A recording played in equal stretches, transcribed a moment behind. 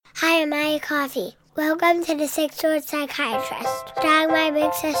Hi, I'm Maya Coffee. Welcome to the Six Word Psychiatrist, starring my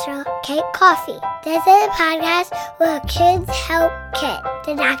big sister, Kate Coffee. This is a podcast where kids help kids.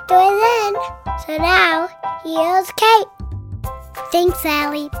 The doctor is in, so now here's Kate. Thanks,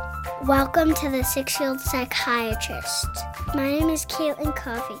 Allie. Welcome to the Six Word Psychiatrist. My name is Caitlin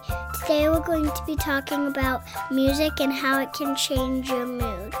Coffee. Today we're going to be talking about music and how it can change your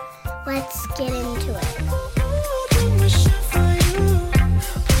mood. Let's get into it.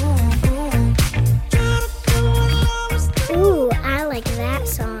 Ooh, I like that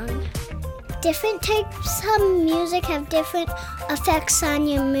song. Different types of music have different effects on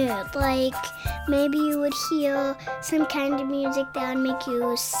your mood. Like maybe you would hear some kind of music that would make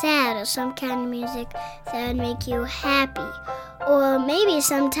you sad, or some kind of music that would make you happy. Or maybe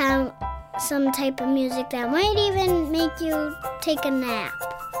some type of music that might even make you take a nap.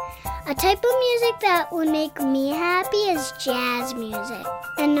 A type of music that would make me happy is jazz music.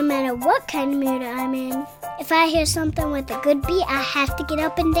 And no matter what kind of mood I'm in, if I hear something with a good beat, I have to get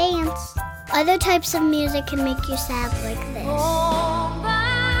up and dance. Other types of music can make you sad like this. All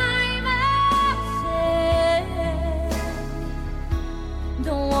by myself,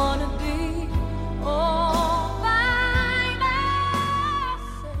 don't wanna be all by myself.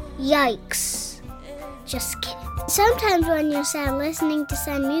 Yikes. Just kidding. Sometimes when you're sad, listening to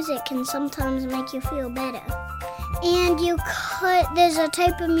sad music can sometimes make you feel better. And there's a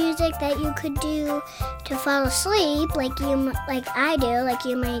type of music that you could do to fall asleep, like I do. Like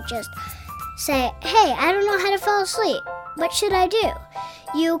you might just say, hey, I don't know how to fall asleep. What should I do?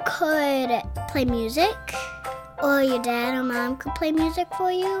 You could play music, or your dad or mom could play music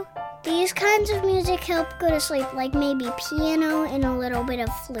for you. These kinds of music help go to sleep, like maybe piano and a little bit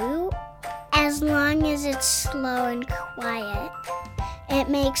of flute. As long as it's slow and quiet, it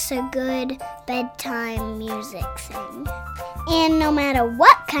makes a good bedtime music thing. And no matter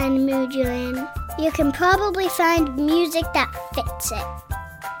what kind of mood you're in, you can probably find music that fits it.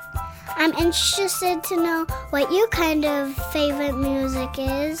 I'm interested to know what your kind of favorite music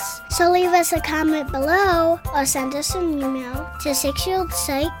is. So leave us a comment below or send us an email to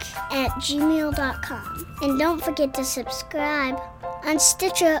sixyearoldpsych@gmail.com. And don't forget to subscribe on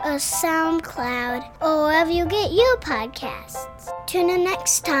Stitcher or SoundCloud or wherever you get your podcasts. Tune in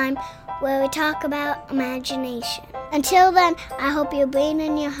next time where we talk about imagination. Until then, I hope your brain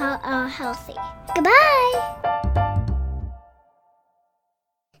and your heart are healthy. Goodbye!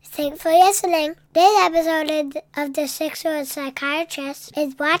 Thanks for listening. This episode of the Six Word Psychiatrist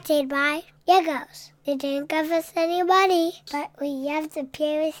is brought to you by Legos. They didn't give us any money, but we have the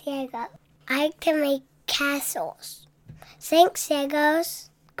purest Legos. I can make castles. Thanks, Legos.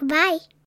 Goodbye.